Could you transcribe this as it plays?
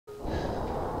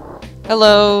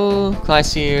Hello,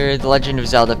 Class here, The Legend of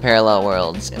Zelda Parallel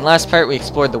Worlds. In last part we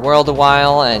explored the world a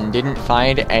while and didn't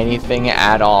find anything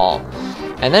at all.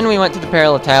 And then we went to the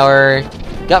Parallel Tower,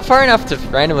 got far enough to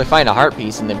randomly find a heart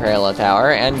piece in the Parallel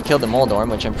Tower, and killed the Moldorm,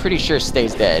 which I'm pretty sure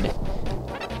stays dead.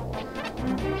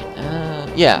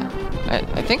 Yeah,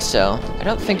 I think so. I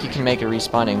don't think you can make a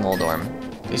respawning Moldorm.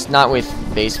 At least not with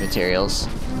base materials.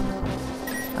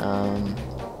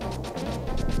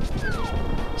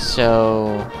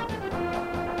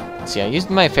 Let's see, I used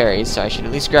my fairies, so I should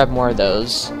at least grab more of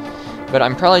those. But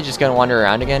I'm probably just going to wander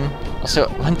around again. Also,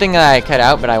 one thing that I cut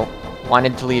out, but I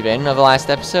wanted to leave in of the last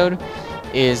episode,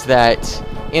 is that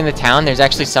in the town, there's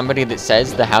actually somebody that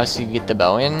says the house you get the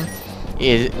bow in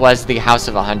was the house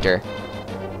of a hunter.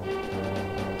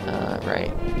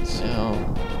 Right, so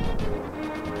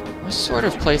what sort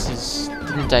of places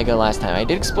didn't I go last time? I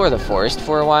did explore the forest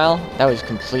for a while. That was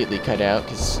completely cut out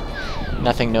because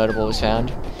nothing notable was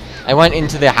found. I went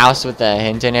into the house with a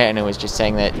hint in it, and it was just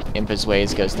saying that Impa's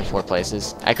Ways goes to 4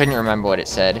 places. I couldn't remember what it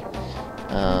said.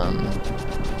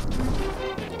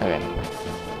 Okay.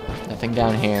 Nothing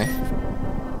down here.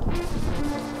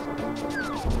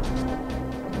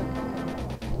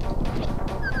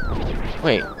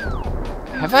 Wait.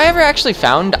 Have I ever actually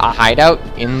found a hideout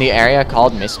in the area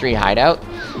called Mystery Hideout?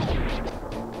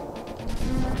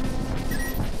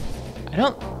 I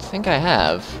don't think I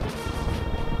have.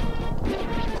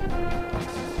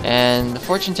 And the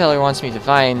fortune teller wants me to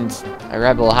find a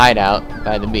rebel hideout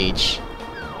by the beach.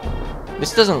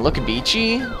 This doesn't look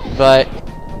beachy, but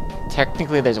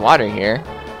technically there's water here.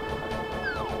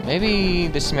 Maybe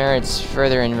this merits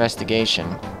further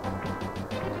investigation.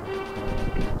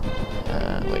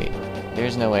 Wait.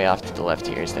 There's no way off to the left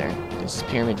here, is there? This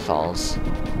Pyramid Falls.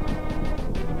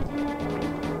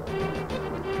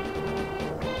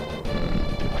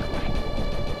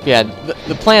 Yeah,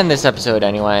 the plan this episode,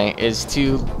 anyway, is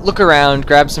to look around,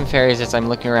 grab some fairies as I'm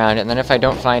looking around, and then if I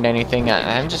don't find anything,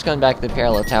 I'm just going back to the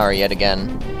Parallel Tower yet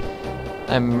again.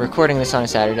 I'm recording this on a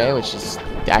Saturday, which is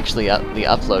actually the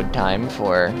upload time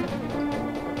for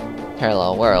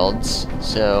Parallel Worlds,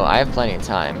 so I have plenty of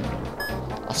time.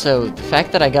 Also, the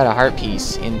fact that I got a heart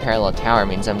piece in Parallel Tower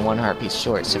means I'm 1 heart piece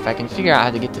short, so if I can figure out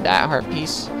how to get to that heart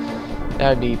piece, that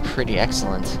would be pretty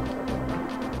excellent.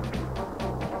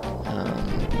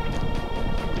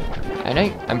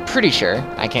 I'm pretty sure,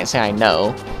 I can't say I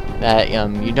know, that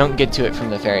you don't get to it from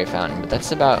the fairy fountain, but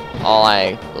that's about all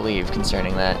I believe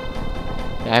concerning that.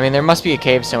 I mean, there must be a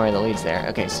cave somewhere that leads there.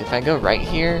 Okay, so if I go right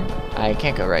here, I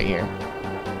can't go right here.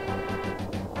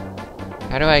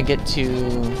 How do I get to...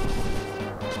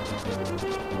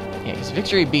 Yeah, because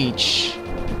Victory Beach,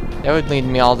 that would lead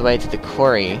me all the way to the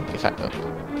quarry if I... Oh,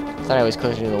 I thought I was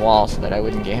closer to the wall so that I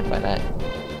wouldn't get hit by that.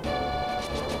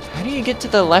 How do you get to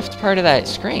the left part of that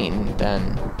screen,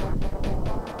 then?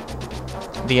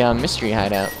 The, mystery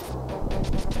hideout.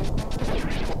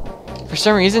 For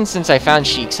some reason, since I found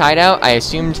Sheik's hideout, I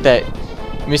assumed that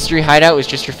mystery hideout was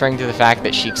just referring to the fact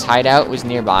that Sheik's hideout was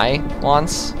nearby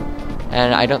once,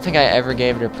 and I don't think I ever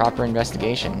gave it a proper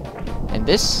investigation. And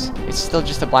this is still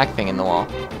just a black thing in the wall.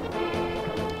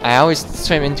 I always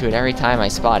swim into it every time I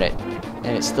spot it,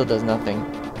 and it still does nothing.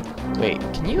 Wait,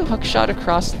 can you hookshot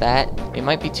across that? It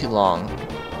might be too long.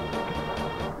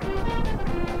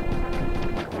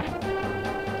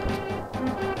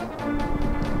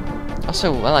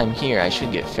 Also, while I'm here, I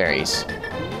should get fairies.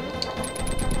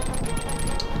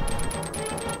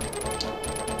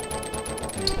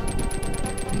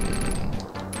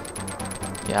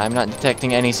 Yeah, I'm not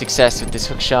detecting any success with this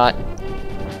hookshot.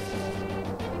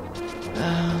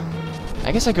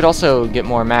 I guess I could also get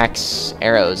more max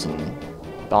arrows and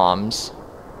bombs.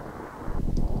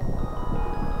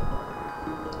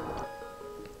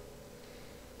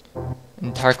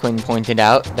 And Tarquin pointed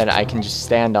out that I can just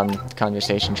stand on the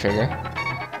conversation trigger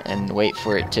and wait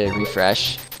for it to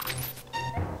refresh.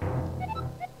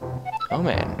 Oh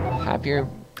man, happier.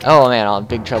 Oh man, I'll have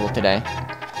big trouble today.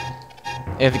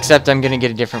 Except I'm gonna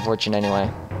get a different fortune anyway.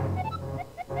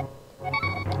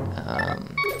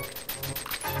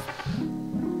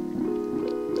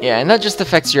 Yeah, and that just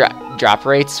affects your drop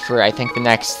rates for, I think, the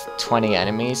next 20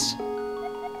 enemies.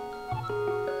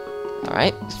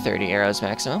 Alright, 30 arrows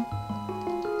maximum.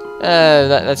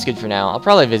 That's good for now. I'll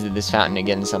probably visit this fountain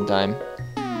again sometime.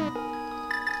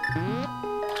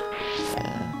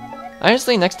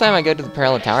 Honestly, next time I go to the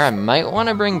Parallel Tower, I might want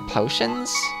to bring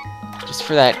potions. Just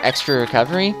for that extra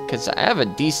recovery, because I have a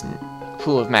decent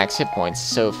pool of max hit points,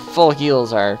 so full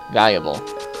heals are valuable.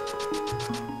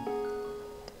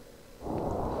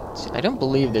 I don't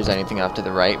believe there's anything off to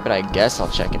the right, but I guess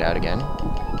I'll check it out again.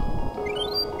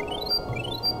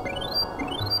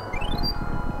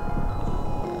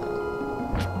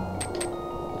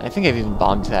 think I've even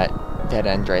bombed that dead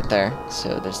end right there,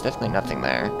 so there's definitely nothing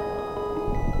there.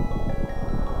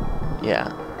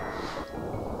 Yeah.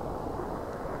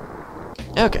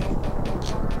 Okay.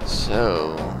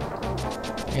 So,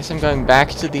 I guess I'm going back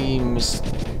to the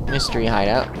mystery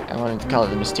hideout. I wanted to call it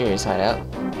the mysterious hideout.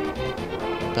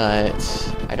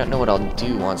 But I don't know what I'll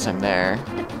do once I'm there.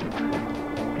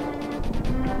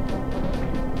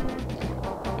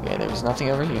 Okay, there was nothing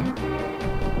over here.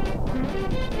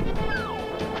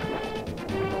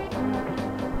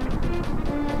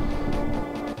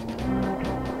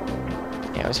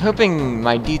 Yeah, I was hoping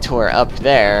my detour up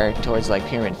there, towards like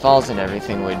Pyramid Falls and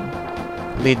everything, would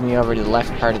lead me over to the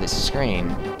left part of the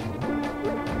screen.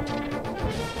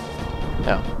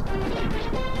 Oh.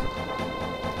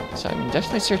 So I'm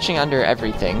definitely searching under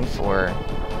everything for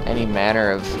any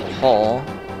manner of hole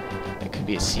that could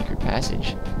be a secret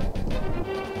passage.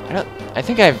 I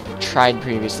think I've tried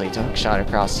previously to hookshot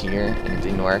across here and it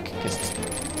didn't work because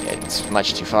it's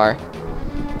much too far.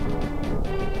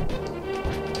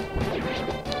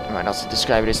 I might also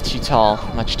describe it as too tall,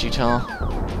 much too tall.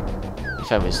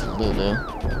 If I was Lulu.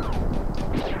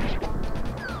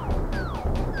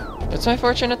 What's my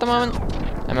fortune at the moment?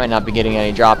 I might not be getting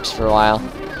any drops for a while.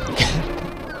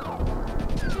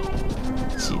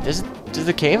 Let's see, does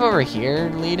the cave over here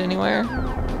lead anywhere?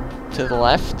 To the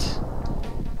left?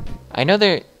 I know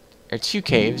there are 2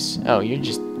 caves. Oh, you're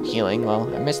just healing. Well,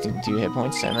 I'm missing 2 hit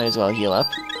points, so I might as well heal up.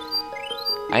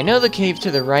 I know the cave to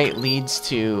the right leads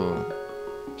to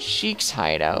Sheik's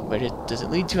hideout, but does it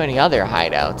lead to any other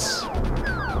hideouts?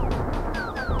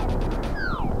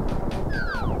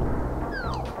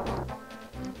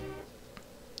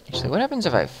 Actually, what happens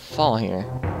if I fall here?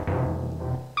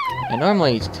 I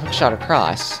normally hookshot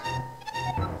across.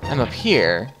 I'm up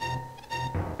here.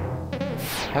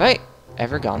 Have I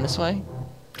ever gone this way?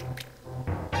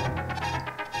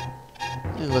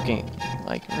 This is looking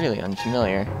like really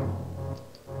unfamiliar.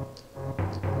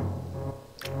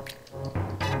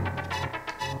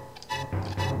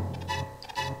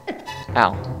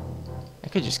 Ow. I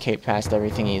could just cape past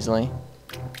everything easily,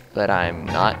 but I'm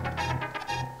not.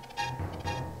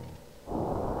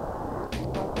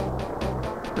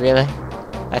 Really?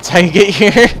 That's how you get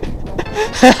here?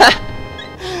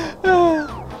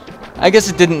 I guess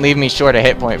it didn't leave me short a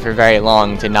hit point for very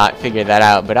long to not figure that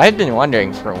out, but I've been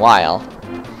wondering for a while.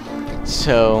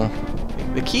 So,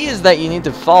 the key is that you need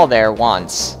to fall there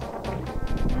once.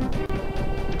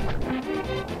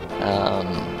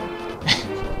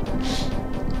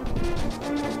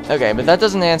 Okay, but that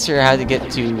doesn't answer how to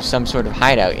get to some sort of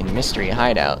hideout in Mystery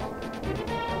Hideout.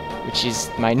 Which is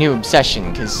my new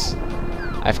obsession, because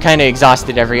I've kind of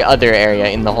exhausted every other area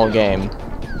in the whole game.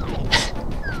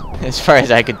 As far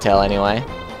as I could tell, anyway.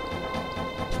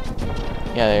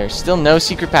 Yeah, there's still no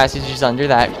secret passages under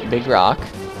that big rock.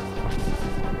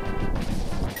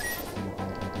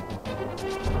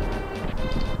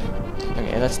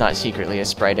 Okay, that's not secretly a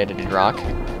sprite-edited rock.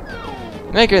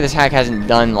 The maker of this hack hasn't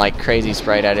done, like, crazy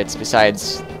sprite edits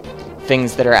besides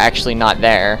things that are actually not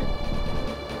there.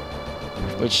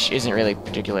 Which isn't really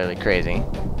particularly crazy.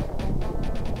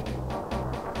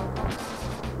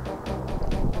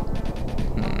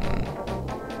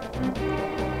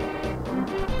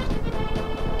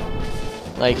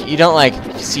 Like, you don't, like,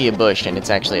 see a bush and it's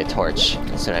actually a torch.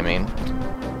 That's what I mean.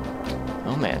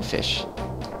 Oh man, fish.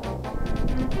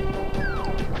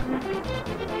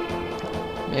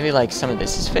 Maybe, like, some of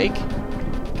this is fake?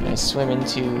 Can I swim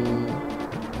into...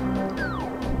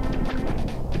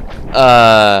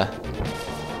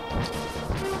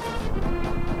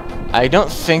 I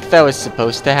don't think that was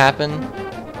supposed to happen.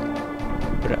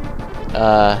 But,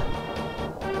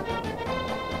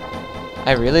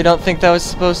 I really don't think that was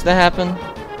supposed to happen.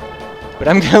 But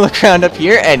I'm gonna look around up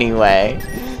here anyway.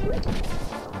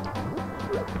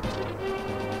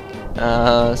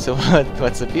 So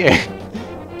what's up here?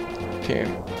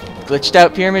 Glitched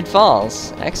out Pyramid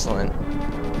Falls. Excellent.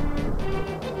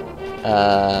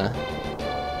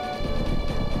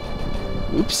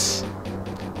 Oops.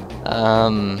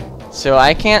 So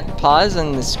I can't pause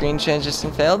and the screen changes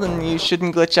and failed, and you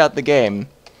shouldn't glitch out the game.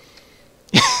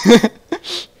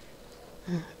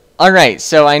 Alright,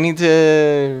 so I need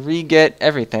to re-get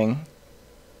everything.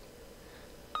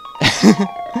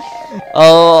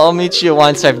 I'll meet you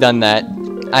once I've done that.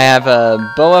 I have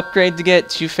a bow upgrade to get,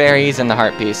 2 fairies, and the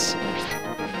heart piece.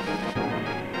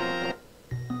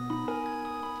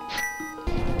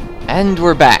 And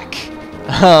we're back.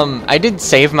 I did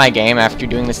save my game after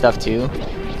doing this stuff too,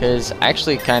 because I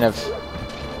actually kind of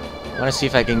want to see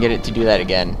if I can get it to do that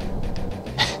again.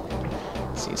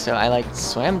 Let's see, so I like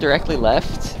swam directly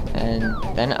left, and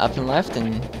then up and left,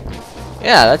 and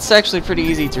Yeah, that's actually pretty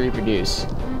easy to reproduce.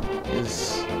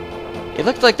 It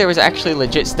looked like there was actually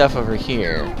legit stuff over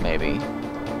here, maybe.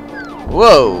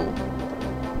 Whoa!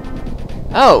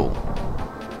 Oh!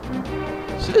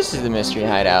 So this is the mystery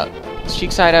hideout.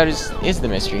 Sheik's hideout is the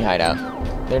mystery hideout.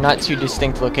 They're not two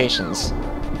distinct locations.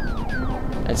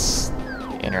 That's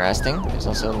interesting. There's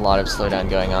also a lot of slowdown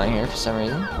going on here for some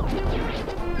reason.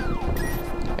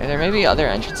 Are there maybe other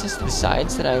entrances to the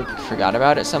sides that I forgot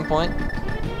about at some point?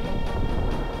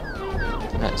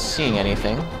 I'm not seeing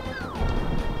anything.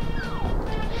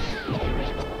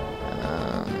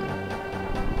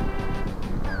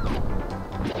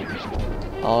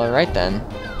 Alright then.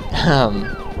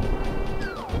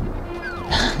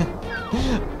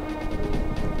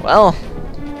 Well,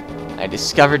 I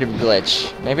discovered a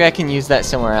glitch. Maybe I can use that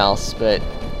somewhere else, but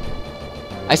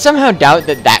I somehow doubt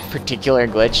that that particular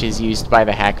glitch is used by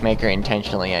the hackmaker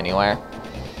intentionally anywhere.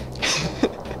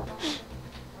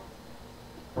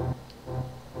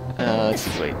 Let's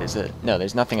see, wait,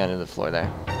 there's nothing under the floor there.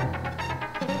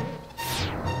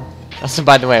 Also,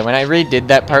 by the way, when I redid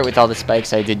that part with all the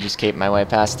spikes, I did just cape my way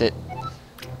past it.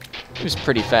 It was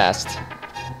pretty fast.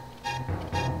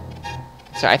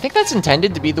 So I think that's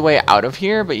intended to be the way out of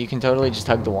here, but you can totally just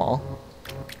hug the wall.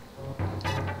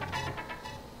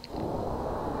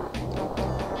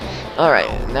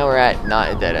 Alright, now we're at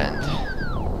not a dead end.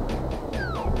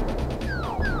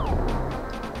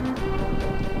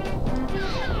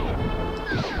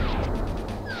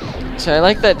 So I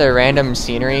like that the random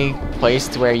scenery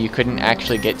placed where you couldn't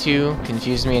actually get to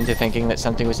confused me into thinking that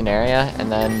something was an area,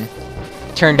 and then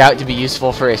turned out to be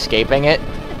useful for escaping it,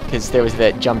 because there was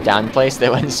that jump down place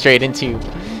that went straight into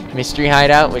mystery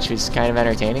hideout, which was kind of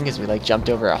entertaining because we like jumped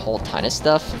over a whole ton of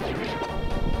stuff.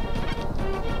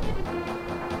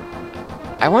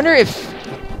 I wonder if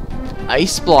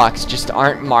ice blocks just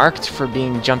aren't marked for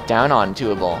being jumped down on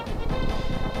doable,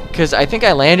 because I think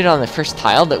I landed on the first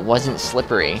tile that wasn't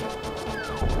slippery.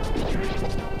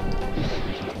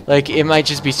 Like, it might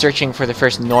just be searching for the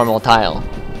first normal tile,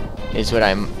 is what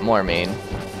I more mean.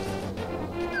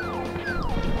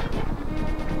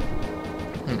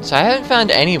 So I haven't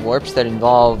found any warps that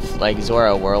involve, like,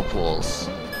 Zora whirlpools.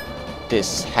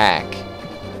 This hack.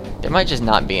 There might just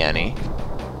not be any.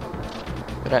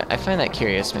 But I find that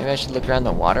curious. Maybe I should look around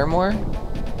the water more?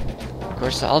 Of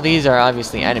course, all these are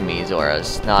obviously enemy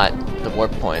Zoras, not the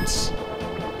warp points.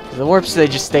 The warps, they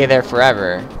just stay there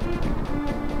forever.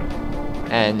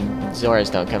 And Zoras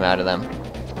don't come out of them.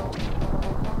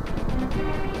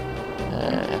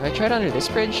 Have I tried under this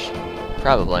bridge?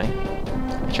 Probably.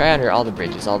 I try under all the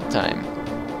bridges all the time.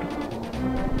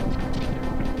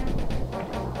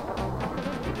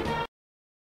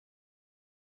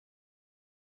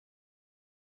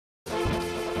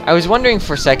 I was wondering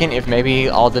for a second if maybe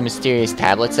all the mysterious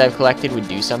tablets I've collected would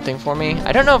do something for me.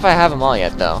 I don't know if I have them all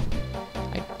yet, though.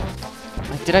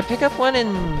 Did I pick up one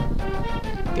in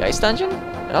the Ice Dungeon?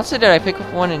 And also, did I pick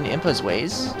up one in Impa's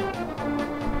Ways?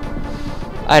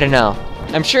 I don't know.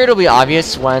 I'm sure it'll be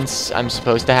obvious once I'm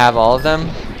supposed to have all of them,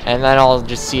 and then I'll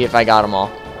just see if I got them all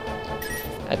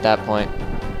at that point.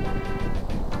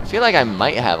 I feel like I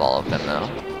might have all of them, though.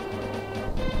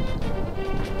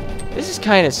 This is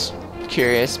kind of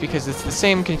curious, because it's the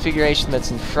same configuration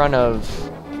that's in front of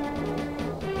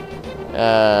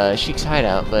Sheik's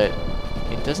hideout, but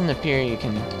it doesn't appear you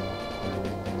can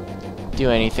do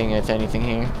anything with anything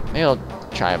here. Maybe I'll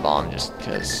try a bomb just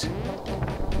because.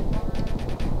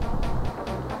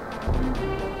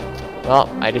 Well,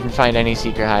 I didn't find any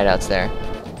secret hideouts there.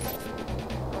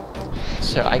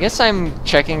 So I guess I'm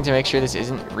checking to make sure this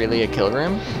isn't really a kill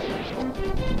room.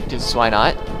 Because why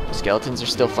not? Skeletons are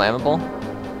still flammable.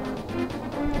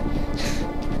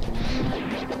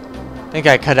 I think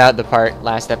I cut out the part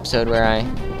last episode where I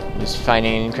was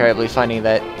finding it incredibly funny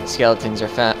that skeletons are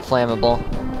flammable.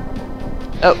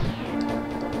 Oh.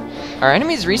 Are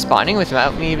enemies respawning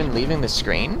without me even leaving the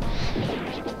screen?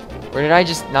 Or did I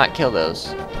just not kill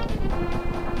those?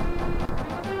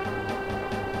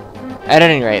 At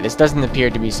any rate, this doesn't appear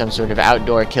to be some sort of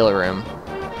outdoor kill room.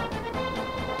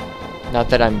 Not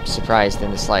that I'm surprised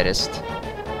in the slightest.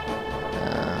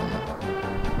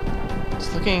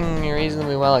 It's looking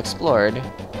reasonably well explored.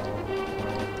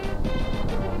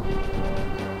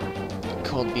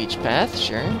 Cold Beach Path,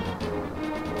 sure.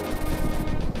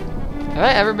 Have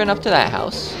I ever been up to that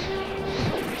house?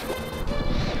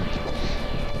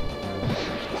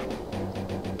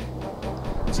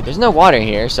 See, there's no water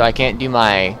here, so I can't do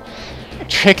my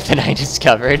trick that I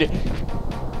discovered.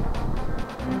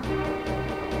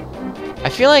 I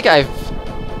feel like I've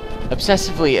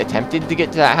obsessively attempted to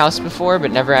get to that house before,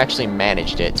 but never actually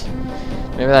managed it.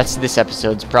 Maybe that's this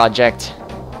episode's project.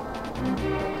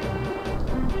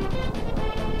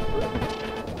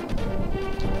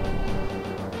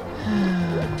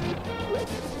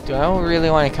 Do I really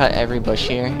want to cut every bush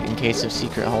here in case of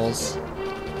secret holes?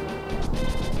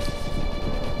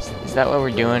 Is that what we're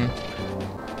doing?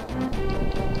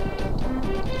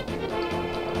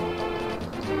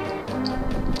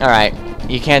 Alright,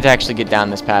 you can't actually get down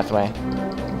this pathway.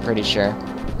 I'm pretty sure.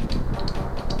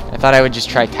 I thought I would just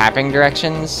try tapping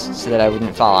directions so that I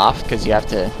wouldn't fall off, because you have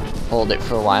to hold it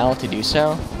for a while to do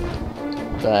so.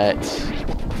 But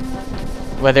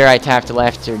whether I tapped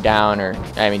left or down, or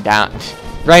I mean down,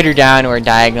 right or down or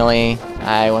diagonally,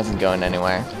 I wasn't going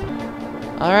anywhere.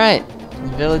 Alright,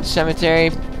 village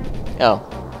cemetery. Oh.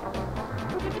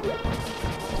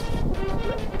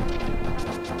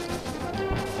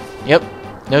 Yep,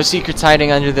 no secrets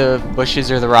hiding under the bushes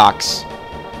or the rocks.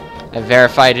 I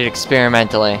verified it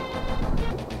experimentally.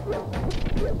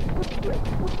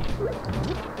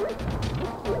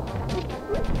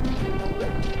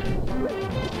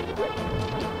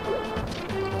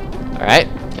 Alright,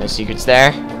 no secrets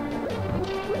there.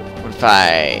 What if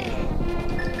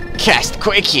I cast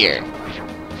Quake here?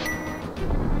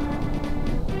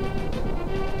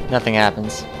 Nothing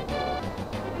happens.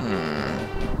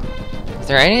 Is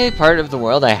there any part of the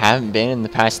world I haven't been in the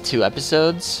past 2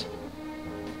 episodes?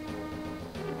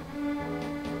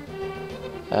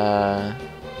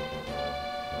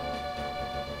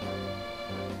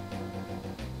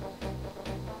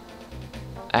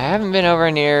 I haven't been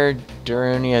over near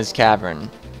Darunia's cavern.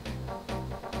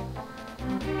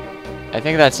 I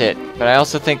think that's it, but I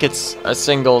also think it's a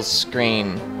single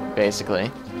screen,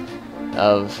 basically,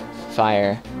 of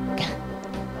fire.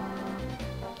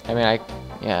 I mean,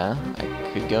 yeah,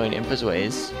 I could go in Impa's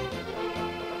ways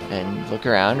and look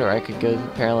around, or I could go to the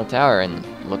Parallel Tower and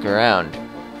look around.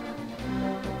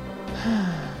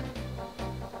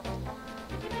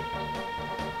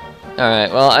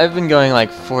 Alright, well, I've been going like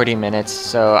 40 minutes,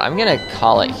 so I'm gonna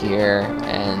call it here,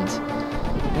 and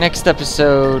next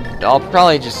episode, I'll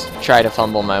probably just try to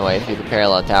fumble my way through the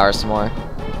Parallel Tower some more.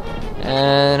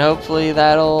 And hopefully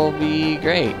that'll be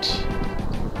great.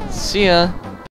 See ya!